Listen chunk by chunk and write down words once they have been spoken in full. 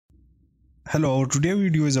Hello, today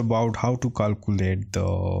video is about how to calculate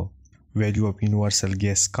the value of universal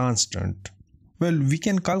gas constant. Well, we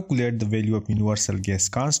can calculate the value of universal gas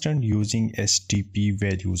constant using STP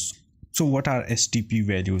values. So what are STP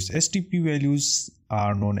values? STP values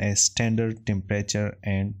are known as standard temperature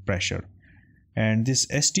and pressure. And this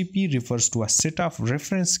STP refers to a set of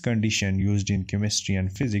reference conditions used in chemistry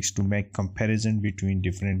and physics to make comparison between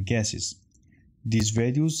different gases. These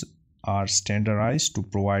values are standardized to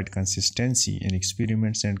provide consistency in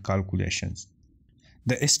experiments and calculations.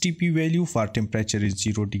 The STP value for temperature is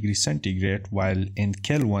 0 degrees centigrade, while in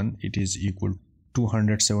Kelvin it is equal to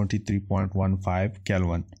 273.15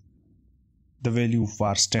 Kelvin. The value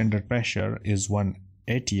for standard pressure is 1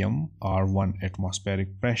 atm or 1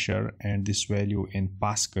 atmospheric pressure, and this value in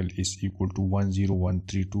Pascal is equal to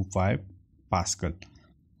 101325 Pascal.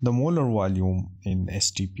 The molar volume in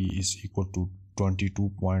STP is equal to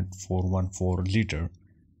 22.414 liter,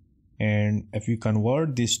 and if we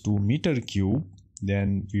convert this to meter cube,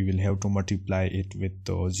 then we will have to multiply it with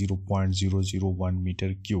 0.001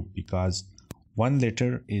 meter cube, because 1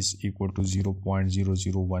 liter is equal to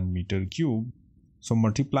 0.001 meter cube. So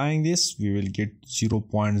multiplying this, we will get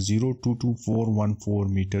 0.022414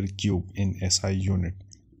 meter cube in SI unit.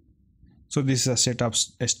 So this is a set of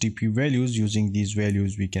STP values. Using these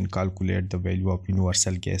values, we can calculate the value of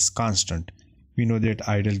universal gas constant. We know that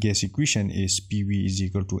ideal gas equation is PV is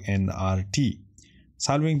equal to nRT.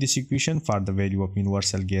 Solving this equation for the value of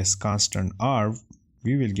universal gas constant R,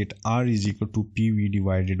 we will get R is equal to PV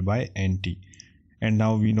divided by NT. And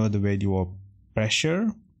now we know the value of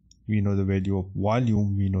pressure, we know the value of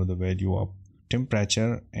volume, we know the value of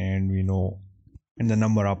temperature, and we know the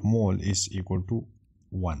number of mole is equal to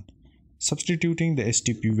 1. Substituting the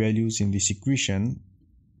STP values in this equation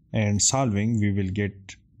and solving, we will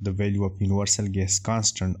get the value of universal gas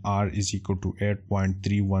constant R is equal to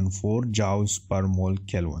 8.314 joules per mole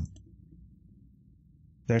Kelvin.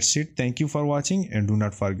 That's it. Thank you for watching, and do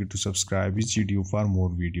not forget to subscribe EasyEdu for more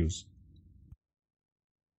videos.